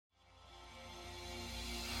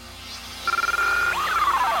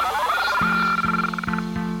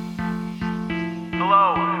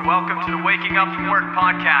welcome to the Waking Up From Work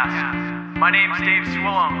podcast. My name's Dave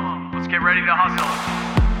Swillum. Let's get ready to hustle.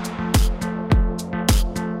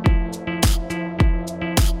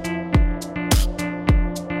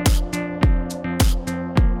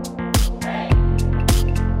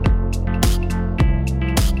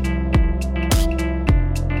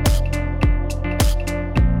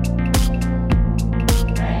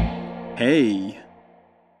 Hey,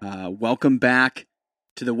 welcome back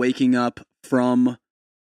to the Waking Up From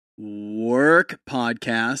Work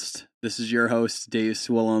podcast. This is your host, Dave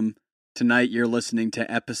Swillum. Tonight you're listening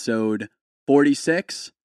to episode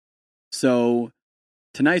 46. So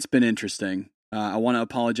tonight's been interesting. I want to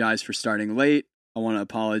apologize for starting late. I want to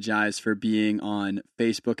apologize for being on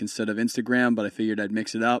Facebook instead of Instagram, but I figured I'd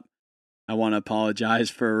mix it up. I want to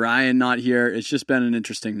apologize for Ryan not here. It's just been an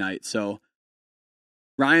interesting night. So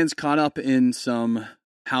Ryan's caught up in some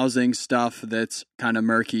housing stuff that's kind of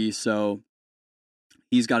murky, so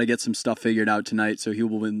he's got to get some stuff figured out tonight, so he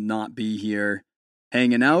will not be here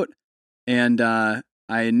hanging out. And I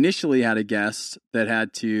initially had a guest that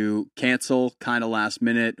had to cancel kind of last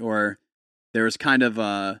minute, or there was kind of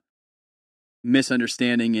a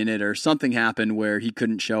misunderstanding in it, or something happened where he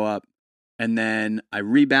couldn't show up. And then I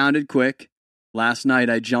rebounded quick. Last night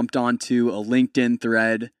I jumped onto a LinkedIn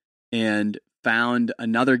thread and found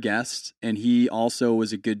another guest, and he also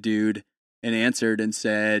was a good dude and answered and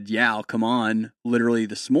said, yeah, I'll come on literally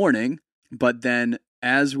this morning. But then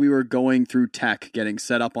as we were going through tech, getting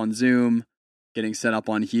set up on Zoom, getting set up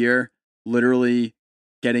on here, literally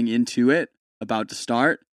getting into it, about to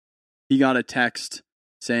start, he got a text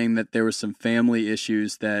saying that there was some family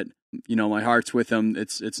issues that, you know, my heart's with him.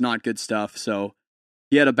 It's not good stuff. So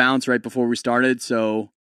he had a bounce right before we started. So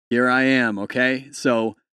here I am. Okay.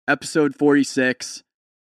 So episode 46,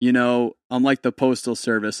 you know, I'm like the postal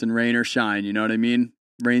service in rain or shine, you know what I mean?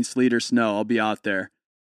 Rain, sleet, or snow, I'll be out there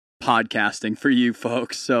podcasting for you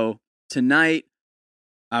folks. So tonight,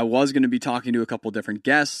 I was going to be talking to a couple different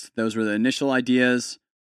guests. Those were the initial ideas.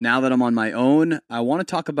 Now that I'm on my own, I want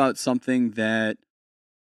to talk about something that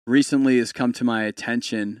recently has come to my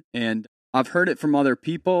attention. And I've heard it from other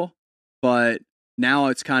people, but now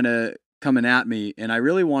it's kind of coming at me. And I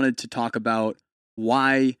really wanted to talk about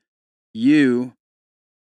why you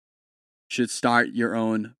should start your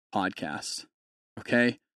own podcast.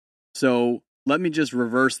 Okay? So let me just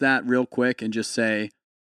reverse that real quick and just say,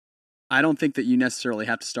 I don't think that you necessarily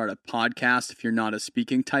have to start a podcast if you're not a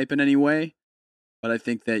speaking type in any way, but I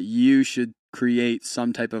think that you should create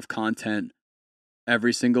some type of content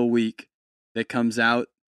every single week that comes out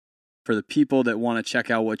for the people that want to check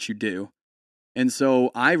out what you do. And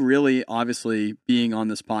so I really, obviously, being on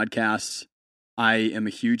this podcast, I am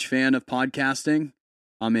a huge fan of podcasting.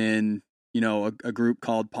 I'm in, you know, a group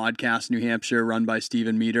called Podcast New Hampshire, run by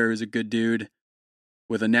Stephen Meter, who's a good dude,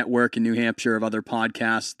 with a network in New Hampshire of other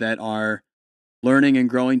podcasts that are learning and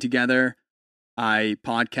growing together. I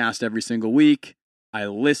podcast every single week. I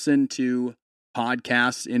listen to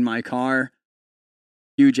podcasts in my car.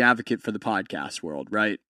 Huge advocate for the podcast world,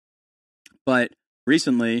 right? But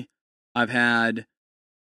recently, I've had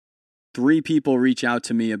 3 people reach out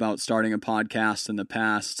to me about starting a podcast in the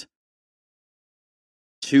past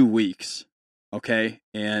 2 weeks, okay?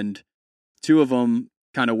 And 2 of them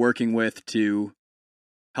kind of working with to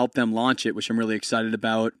help them launch it, which I'm really excited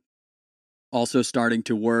about. Also starting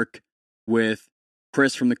to work with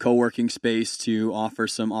Chris from the co-working space to offer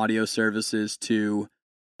some audio services to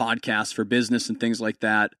podcasts for business and things like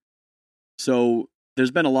that. So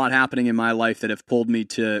there's been a lot happening in my life that have pulled me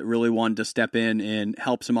to really want to step in and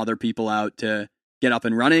help some other people out to get up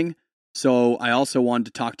and running. So I also wanted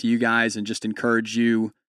to talk to you guys and just encourage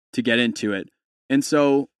you to get into it. And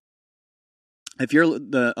so if you're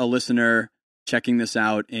a listener checking this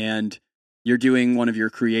out and you're doing one of your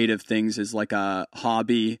creative things as like a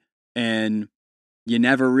hobby and you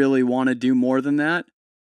never really want to do more than that,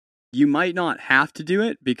 you might not have to do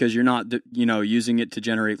it because you're not, you know, using it to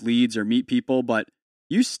generate leads or meet people, but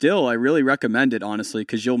you still, I really recommend it, honestly,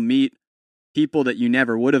 because you'll meet people that you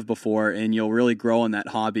never would have before and you'll really grow in that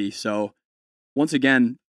hobby. So once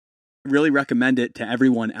again, really recommend it to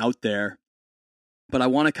everyone out there. But I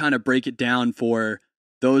want to kind of break it down for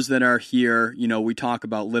those that are here. You know, we talk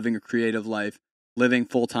about living a creative life, living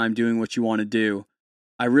full-time, doing what you want to do.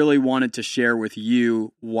 I really wanted to share with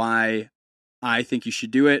you why I think you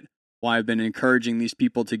should do it, why I've been encouraging these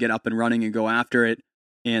people to get up and running and go after it,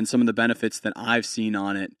 and some of the benefits that I've seen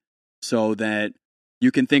on it so that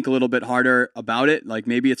you can think a little bit harder about it. Like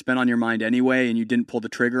maybe it's been on your mind anyway and you didn't pull the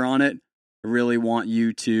trigger on it. I really want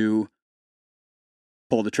you to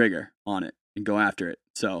pull the trigger on it and go after it.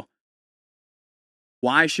 So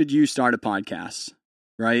why should you start a podcast?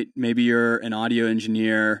 right? Maybe you're an audio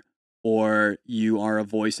engineer or you are a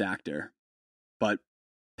voice actor. But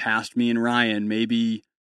past me and Ryan, maybe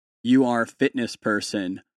you are a fitness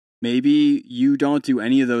person. Maybe you don't do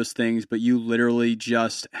any of those things, but you literally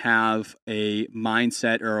just have a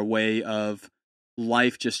mindset or a way of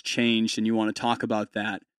life just changed and you want to talk about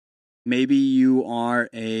that. Maybe you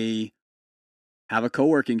have a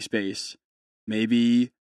co-working space.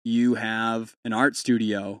 Maybe you have an art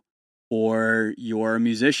studio, or you're a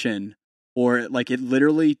musician, or like, it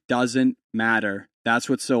literally doesn't matter. That's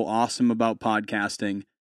what's so awesome about podcasting,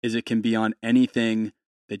 is it can be on anything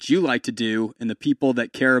that you like to do, and the people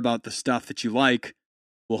that care about the stuff that you like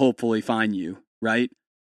will hopefully find you, right?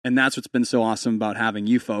 And that's what's been so awesome about having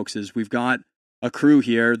you folks, is we've got a crew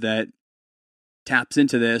here that taps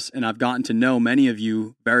into this, and I've gotten to know many of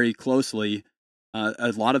you very closely.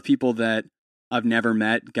 A lot of people that I've never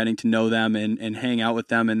met, getting to know them and hang out with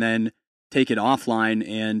them and then take it offline,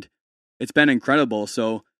 and it's been incredible.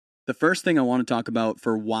 So the first thing I want to talk about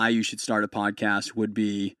for why you should start a podcast would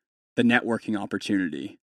be the networking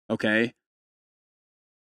opportunity, okay?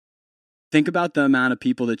 Think about the amount of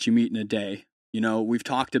people that you meet in a day. You know, we've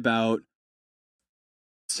talked about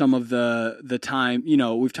some of the time, you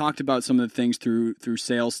know, we've talked about some of the things through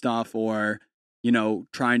sales stuff, or, you know,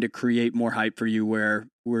 trying to create more hype for you, where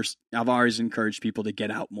I've always encouraged people to get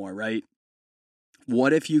out more, right?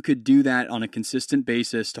 What if you could do that on a consistent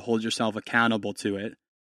basis to hold yourself accountable to it?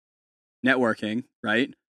 Networking,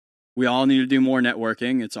 right? We all need to do more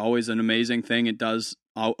networking. It's always an amazing thing. It does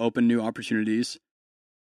open new opportunities.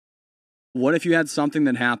 What if you had something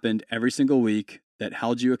that happened every single week that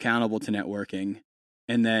held you accountable to networking,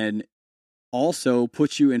 and then also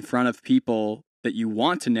put you in front of people that you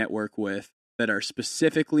want to network with that are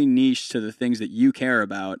specifically niche to the things that you care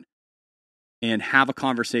about, and have a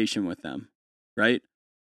conversation with them, right?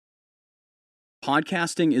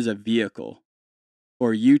 Podcasting is a vehicle,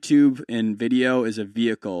 or YouTube and video is a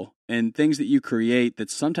vehicle, and things that you create,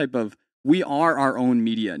 that's some type of, we are our own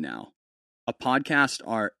media now. A podcast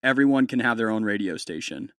everyone can have their own radio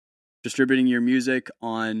station. Distributing your music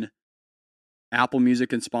on Apple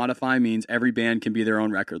Music and Spotify means every band can be their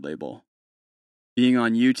own record label. Being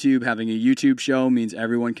on YouTube, having a YouTube show, means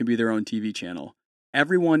everyone can be their own TV channel.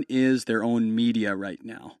 Everyone is their own media right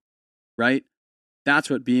now, right? That's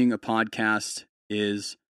what being a podcast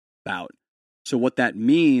is about. So what that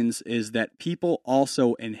means is that people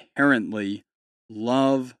also inherently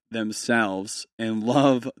love themselves and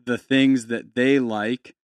love the things that they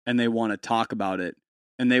like, and they want to talk about it,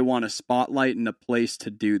 and they want a spotlight and a place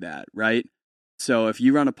to do that, right? So if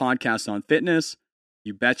you run a podcast on fitness,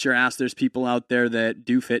 you bet your ass there's people out there that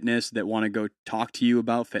do fitness that want to go talk to you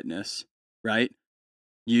about fitness, right?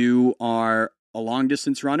 You are a long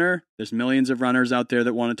distance runner. There's millions of runners out there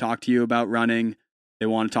that want to talk to you about running. They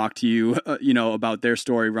want to talk to you, about their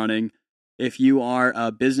story running. If you are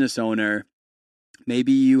a business owner,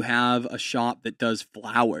 maybe you have a shop that does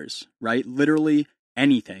flowers, right? Literally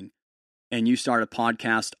anything. And you start a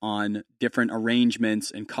podcast on different arrangements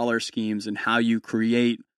and color schemes and how you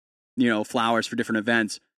create, flowers for different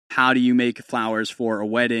events. How do you make flowers for a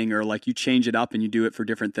wedding, or like you change it up and you do it for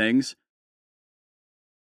different things?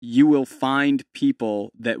 You will find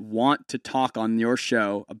people that want to talk on your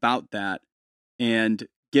show about that, and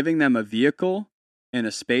giving them a vehicle and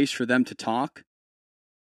a space for them to talk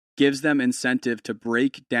gives them incentive to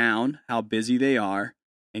break down how busy they are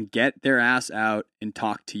and get their ass out and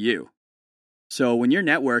talk to you. So when you're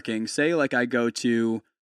networking, say like I go to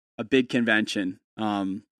a big convention,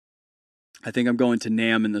 I think I'm going to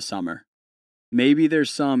NAMM in the summer. Maybe there's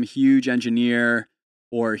some huge engineer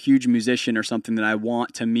or huge musician or something that I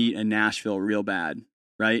want to meet in Nashville real bad,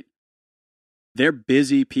 right? They're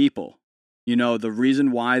busy people. The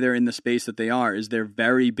reason why they're in the space that they are is they're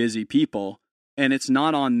very busy people. And it's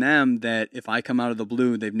not on them that if I come out of the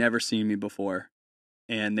blue, they've never seen me before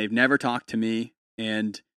and they've never talked to me,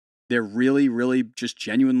 and they're really, really just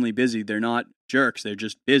genuinely busy. They're not jerks. They're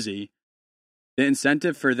just busy. The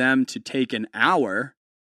incentive for them to take an hour,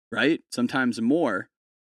 right, sometimes more,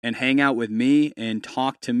 and hang out with me and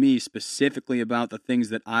talk to me specifically about the things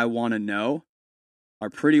that I want to know are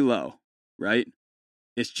pretty low, right?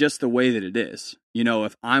 It's just the way that it is.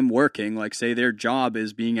 If I'm working, like say their job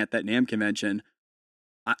is being at that NAMM convention,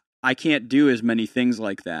 I can't do as many things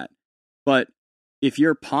like that. But if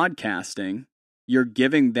you're podcasting, you're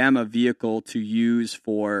giving them a vehicle to use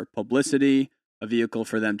for publicity, a vehicle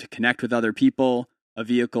for them to connect with other people, a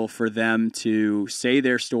vehicle for them to say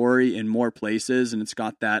their story in more places. And it's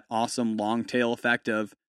got that awesome long tail effect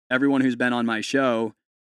of everyone who's been on my show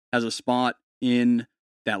has a spot in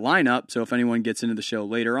that lineup. So if anyone gets into the show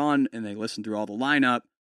later on and they listen through all the lineup,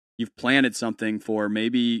 you've planted something for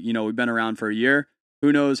maybe, you know, we've been around for a year.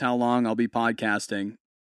 Who knows how long I'll be podcasting,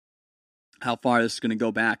 how far this is going to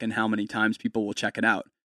go back, and how many times people will check it out.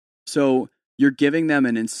 So you're giving them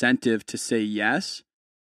an incentive to say yes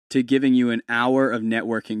to giving you an hour of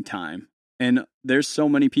networking time. And there's so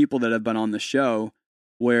many people that have been on the show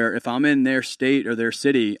where if I'm in their state or their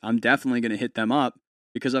city, I'm definitely going to hit them up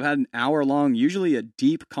because I've had an hour long, usually a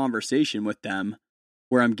deep conversation with them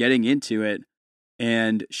where I'm getting into it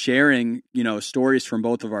and sharing, you know, stories from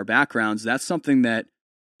both of our backgrounds. That's something that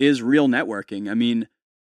is real networking. I mean,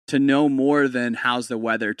 to know more than how's the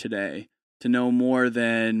weather today, to know more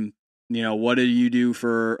than, you know, what do you do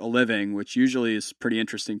for a living, which usually is pretty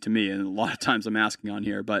interesting to me. And a lot of times I'm asking on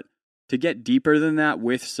here, but to get deeper than that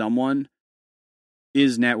with someone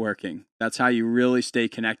is networking. That's how you really stay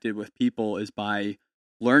connected with people, is by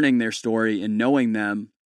learning their story and knowing them.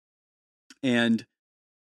 And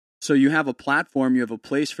so you have a platform, you have a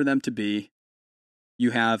place for them to be.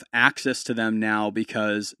 You have access to them now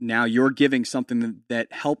because now you're giving something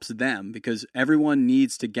that helps them, because everyone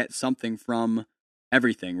needs to get something from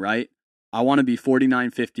everything, right? I want to be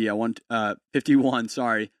 4950. I want 51,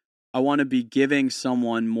 sorry. I want to be giving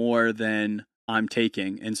someone more than I'm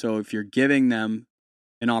taking. And so if you're giving them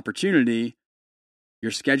an opportunity,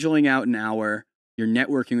 you're scheduling out an hour, you're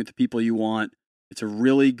networking with the people you want. It's a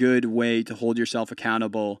really good way to hold yourself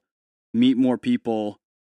accountable, meet more people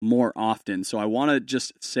more often. So I want to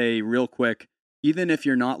just say real quick, even if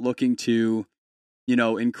you're not looking to, you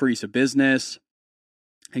know, increase a business,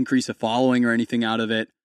 increase a following or anything out of it,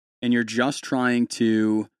 and you're just trying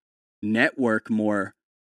to network more,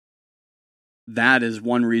 that is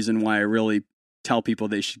one reason why I really tell people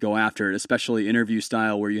they should go after it, especially interview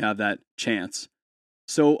style where you have that chance.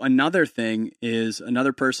 So another thing is,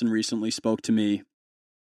 another person recently spoke to me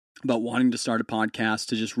about wanting to start a podcast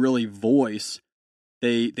to just really voice.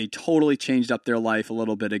 They totally changed up their life a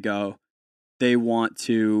little bit ago. They want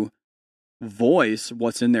to voice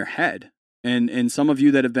what's in their head. And some of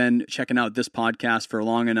you that have been checking out this podcast for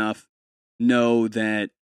long enough know that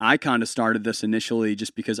I kind of started this initially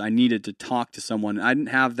just because I needed to talk to someone. I didn't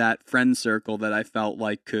have that friend circle that I felt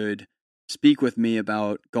like could speak with me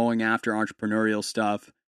about going after entrepreneurial stuff,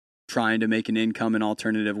 trying to make an income in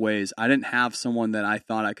alternative ways. I didn't have someone that I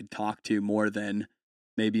thought I could talk to more than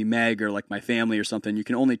maybe Meg or like my family or something. You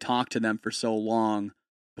can only talk to them for so long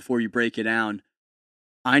before you break it down.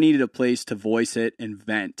 I needed a place to voice it and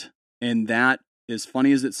vent. And that, as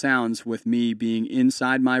funny as it sounds, with me being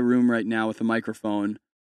inside my room right now with a microphone,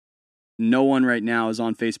 no one right now is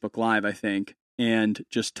on Facebook Live, I think, and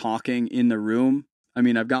just talking in the room. I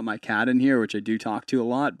mean, I've got my cat in here, which I do talk to a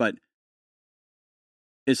lot, but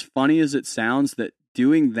as funny as it sounds, that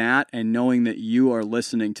doing that and knowing that you are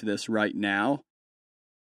listening to this right now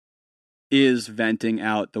is venting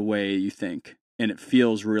out the way you think. And it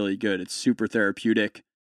feels really good. It's super therapeutic.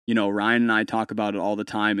 You know, Ryan and I talk about it all the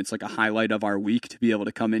time. It's like a highlight of our week to be able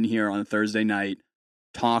to come in here on a Thursday night,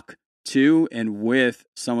 talk to and with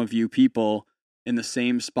some of you people in the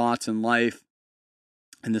same spots in life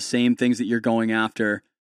and the same things that you're going after.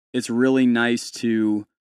 It's really nice to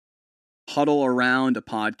huddle around a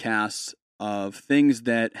podcast of things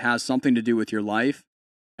that has something to do with your life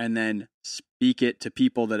and then speak it to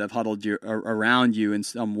people that have huddled around you in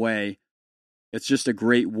some way. It's just a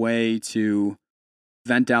great way to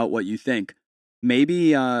vent out what you think.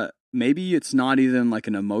 Maybe it's not even like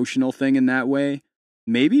an emotional thing in that way.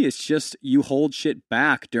 Maybe it's just you hold shit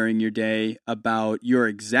back during your day about your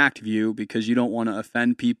exact view because you don't want to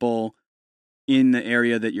offend people in the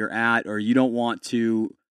area that you're at, or you don't want to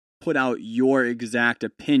put out your exact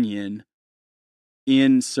opinion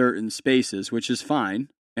in certain spaces, which is fine.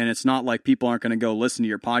 And it's not like people aren't going to go listen to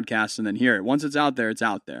your podcast and then hear it. Once it's out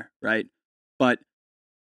there, right? But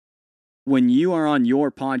when you are on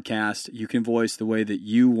your podcast, you can voice the way that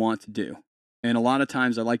you want to do. And a lot of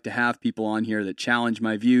times I like to have people on here that challenge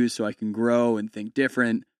my views so I can grow and think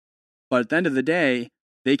different. But at the end of the day,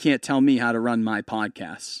 they can't tell me how to run my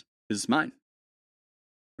podcast because it's mine,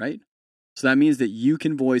 right? So that means that you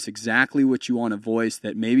can voice exactly what you want to voice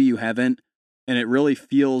that maybe you haven't. And it really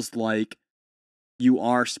feels like you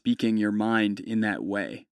are speaking your mind in that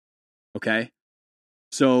way. Okay?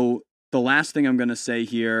 So the last thing I'm going to say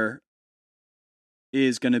here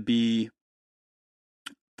is going to be,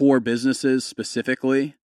 for businesses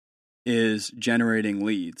specifically, is generating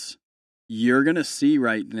leads. You're going to see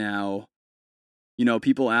right now, you know,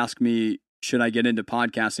 people ask me, should I get into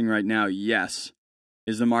podcasting right now? Yes.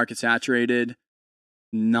 Is the market saturated?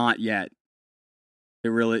 Not yet.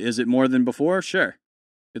 Is it more than before? Sure.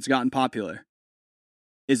 It's gotten popular.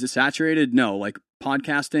 Is it saturated? No. Like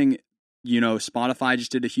podcasting, Spotify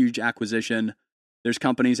just did a huge acquisition. There's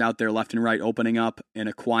companies out there left and right opening up and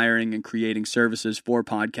acquiring and creating services for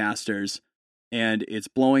podcasters. And it's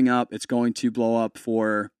blowing up. It's going to blow up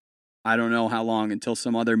for I don't know how long, until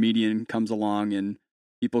some other medium comes along and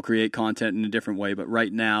people create content in a different way. But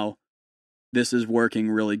right now, this is working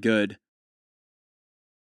really good.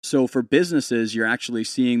 So for businesses, you're actually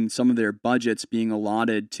seeing some of their budgets being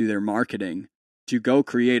allotted to their marketing to go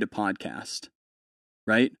create a podcast,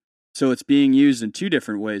 right? So it's being used in two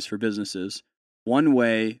different ways for businesses. One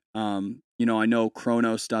way, I know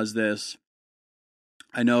Kronos does this.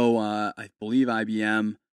 I know, I believe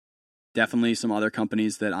IBM, definitely some other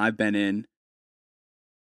companies that I've been in,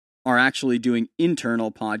 are actually doing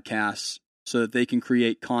internal podcasts so that they can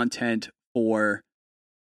create content for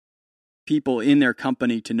people in their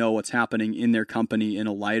company to know what's happening in their company in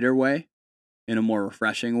a lighter way, in a more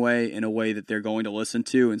refreshing way, in a way that they're going to listen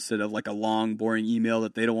to instead of like a long, boring email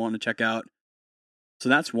that they don't want to check out. So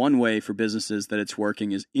that's one way for businesses that it's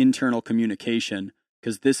working, is internal communication,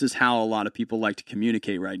 because this is how a lot of people like to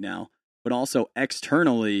communicate right now, but also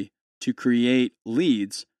externally to create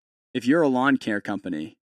leads. If you're a lawn care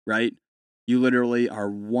company, right, you literally are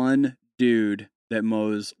one dude that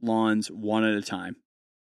mows lawns one at a time.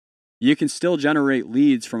 You can still generate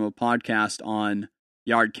leads from a podcast on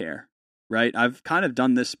yard care, right? I've kind of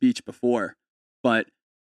done this speech before, but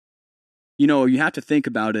you have to think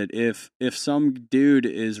about it. If some dude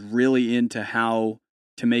is really into how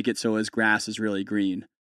to make it so his grass is really green,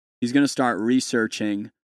 he's going to start researching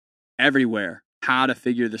everywhere how to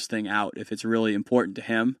figure this thing out if it's really important to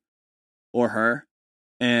him or her.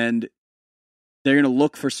 And they're going to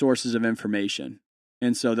look for sources of information.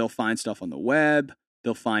 And so they'll find stuff on the web.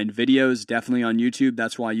 They'll find videos, definitely on YouTube.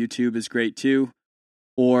 That's why YouTube is great too.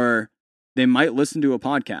 Or they might listen to a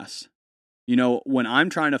podcast. When I'm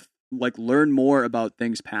trying to learn more about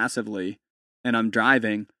things passively and I'm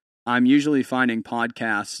driving, I'm usually finding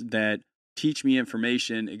podcasts that teach me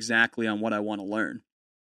information exactly on what I want to learn.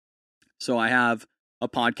 So I have a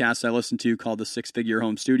podcast I listen to called The Six Figure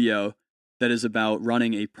Home Studio that is about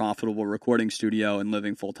running a profitable recording studio and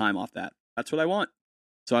living full time off that. That's what I want.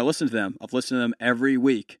 So I listen to them. I've listened to them every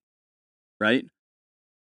week, right?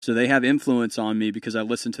 So they have influence on me because I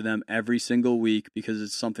listen to them every single week because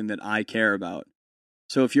it's something that I care about.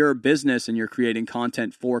 So if you're a business and you're creating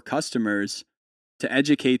content for customers to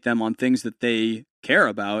educate them on things that they care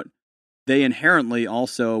about, they inherently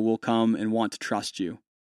also will come and want to trust you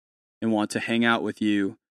and want to hang out with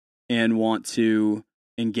you and want to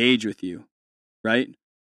engage with you, right?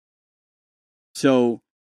 So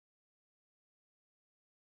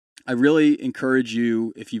I really encourage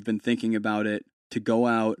you, if you've been thinking about it, to go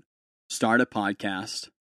out, start a podcast,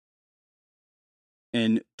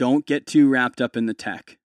 and don't get too wrapped up in the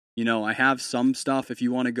tech. I have some stuff. If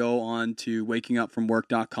you want to go on to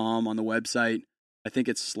wakingupfromwork.com on the website, I think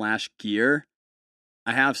it's /gear.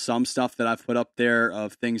 I have some stuff that I've put up there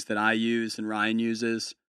of things that I use and Ryan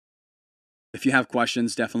uses. If you have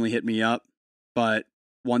questions, definitely hit me up. But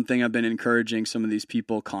one thing I've been encouraging some of these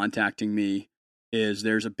people contacting me is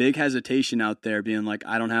there's a big hesitation out there being like,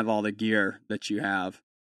 I don't have all the gear that you have.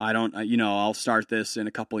 I'll start this in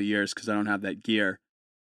a couple of years because I don't have that gear.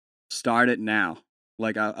 Start it now.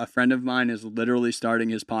 Like a friend of mine is literally starting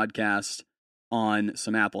his podcast on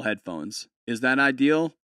some Apple headphones. Is that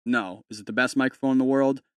ideal? No. Is it the best microphone in the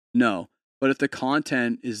world? No. But if the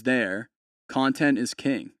content is there, content is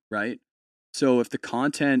king, right? So if the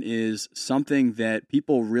content is something that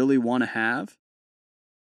people really want to have,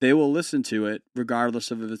 they will listen to it regardless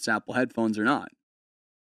of if it's Apple headphones or not.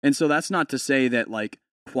 And so that's not to say that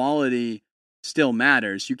quality still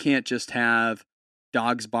matters. You can't just have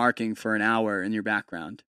dogs barking for an hour in your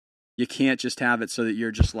background. You can't just have it so that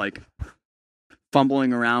you're just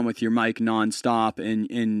fumbling around with your mic nonstop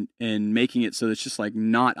and making it so that it's just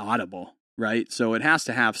not audible, right? So it has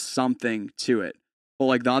to have something to it.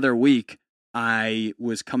 But the other week, I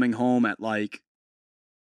was coming home at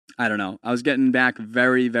I don't know. I was getting back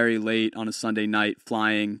very, very late on a Sunday night,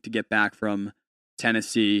 flying to get back from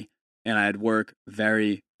Tennessee, and I had work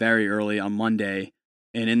very, very early on Monday.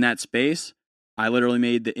 And in that space, I literally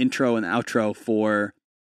made the intro and outro for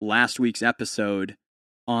last week's episode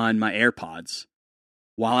on my AirPods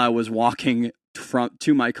while I was walking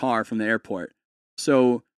to my car from the airport.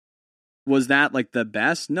 So was that the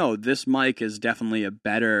best? No, this mic is definitely a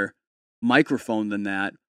better microphone than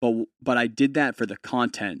that. But I did that for the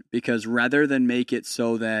content, because rather than make it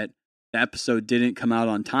so that the episode didn't come out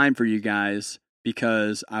on time for you guys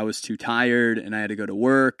because I was too tired and I had to go to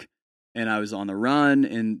work and I was on the run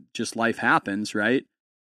and just life happens, right?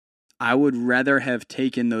 I would rather have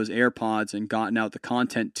taken those AirPods and gotten out the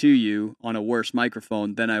content to you on a worse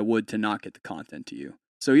microphone than I would to not get the content to you.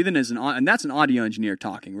 So even as and that's an audio engineer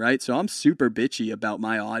talking, right? So I'm super bitchy about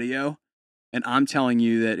my audio, and I'm telling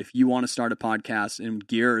you that if you want to start a podcast and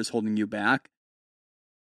gear is holding you back,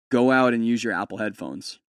 go out and use your Apple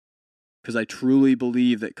headphones. Because I truly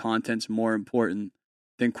believe that content's more important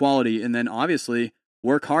than quality. And then obviously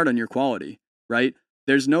work hard on your quality, right?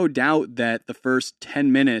 There's no doubt that the first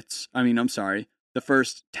 10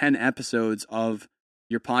 episodes of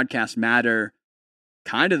your podcast matter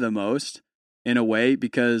kind of the most in a way,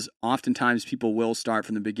 because oftentimes people will start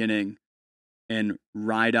from the beginning and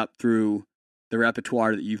ride up through the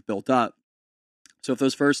repertoire that you've built up. So if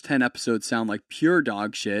those first 10 episodes sound like pure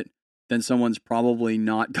dog shit, then someone's probably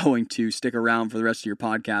not going to stick around for the rest of your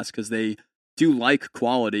podcast, because they do like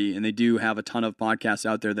quality and they do have a ton of podcasts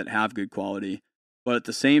out there that have good quality. But at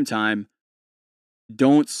the same time,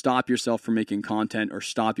 don't stop yourself from making content or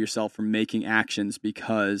stop yourself from making actions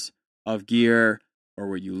because of gear or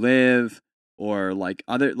where you live or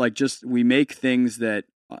we make things that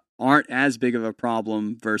aren't as big of a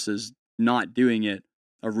problem versus not doing it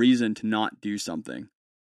a reason to not do something.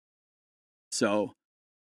 So,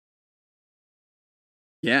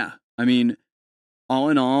 yeah, I mean, all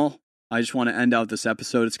in all, I just want to end out this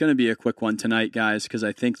episode. It's going to be a quick one tonight, guys, because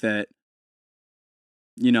I think that,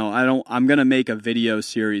 I'm going to make a video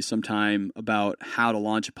series sometime about how to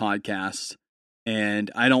launch a podcast.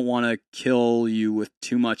 And I don't want to kill you with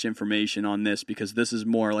too much information on this, because this is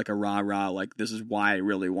more like a rah-rah, like this is why I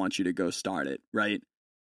really want you to go start it, right?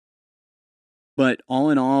 But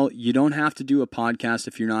all in all, you don't have to do a podcast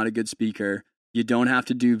if you're not a good speaker. You don't have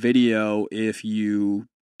to do video if you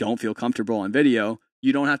don't feel comfortable on video.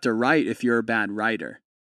 You don't have to write if you're a bad writer.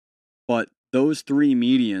 But those three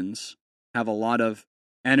mediums have a lot of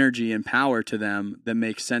energy and power to them that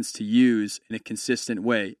makes sense to use in a consistent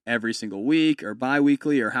way every single week or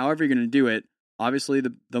bi-weekly or however you're going to do it. Obviously,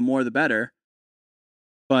 the more the better.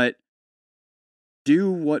 But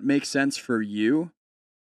do what makes sense for you,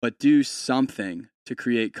 but do something to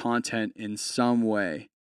create content in some way,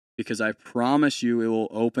 because I promise you it will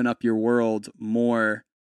open up your world more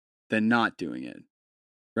than not doing it,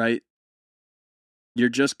 right? You're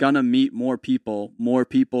just going to meet more people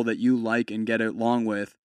that you like and get along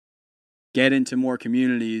with, get into more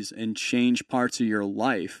communities and change parts of your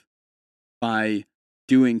life by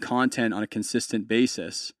doing content on a consistent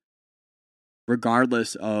basis,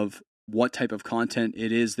 regardless of what type of content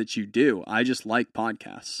it is that you do. I just like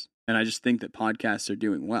podcasts, and I just think that podcasts are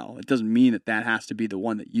doing well. It doesn't mean that has to be the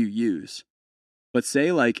one that you use. But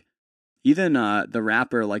say like even the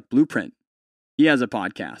rapper like Blueprint, he has a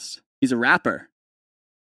podcast. He's a rapper,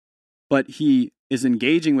 but he is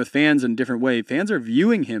engaging with fans in a different way. Fans are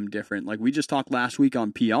viewing him different. Like we just talked last week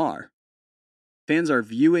on PR. Fans are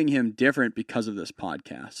viewing him different because of this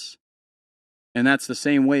podcast. And that's the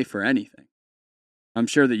same way for anything. I'm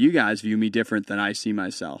sure that you guys view me different than I see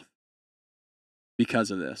myself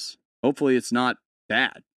because of this. Hopefully it's not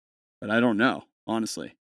bad, but I don't know,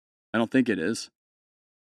 honestly. I don't think it is.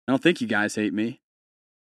 I don't think you guys hate me.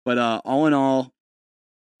 But all in all,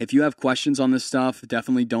 if you have questions on this stuff,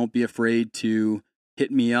 definitely don't be afraid to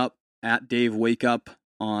hit me up at Dave Wakeup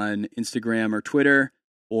on Instagram or Twitter,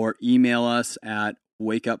 or email us at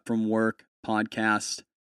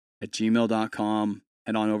wakeupfromworkpodcast@gmail.com.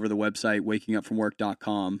 Head on over to the website,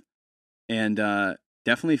 wakingupfromwork.com. And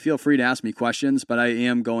definitely feel free to ask me questions, but I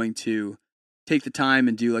am going to take the time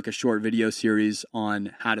and do like a short video series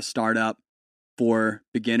on how to start up for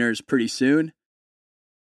beginners pretty soon.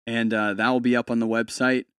 And that will be up on the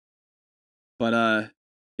website. But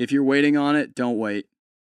if you're waiting on it, don't wait.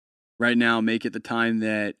 Right now, make it the time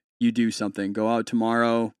that you do something. Go out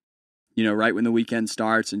tomorrow, right when the weekend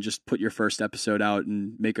starts, and just put your first episode out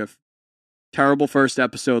and make a terrible first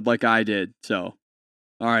episode like I did. So,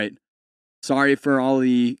 all right. Sorry for all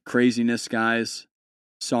the craziness, guys.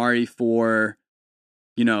 Sorry for,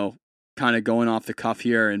 kind of going off the cuff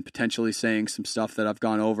here and potentially saying some stuff that I've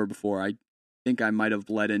gone over before. I think I might have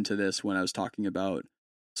bled into this when I was talking about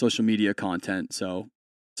social media content. So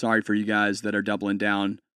sorry for you guys that are doubling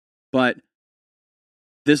down. But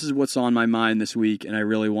this is what's on my mind this week, and I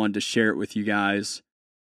really wanted to share it with you guys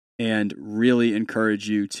and really encourage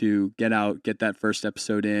you to get out, get that first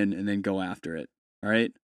episode in, and then go after it. All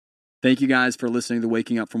right? Thank you guys for listening to the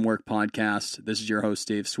Waking Up From Work podcast. This is your host,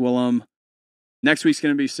 Dave Swillam. Next week's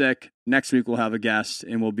going to be sick. Next week we'll have a guest,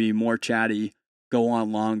 and we'll be more chatty, go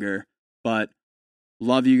on longer. But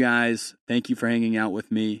love you guys. Thank you for hanging out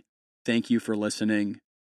with me. Thank you for listening,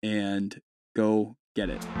 and go get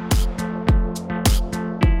it.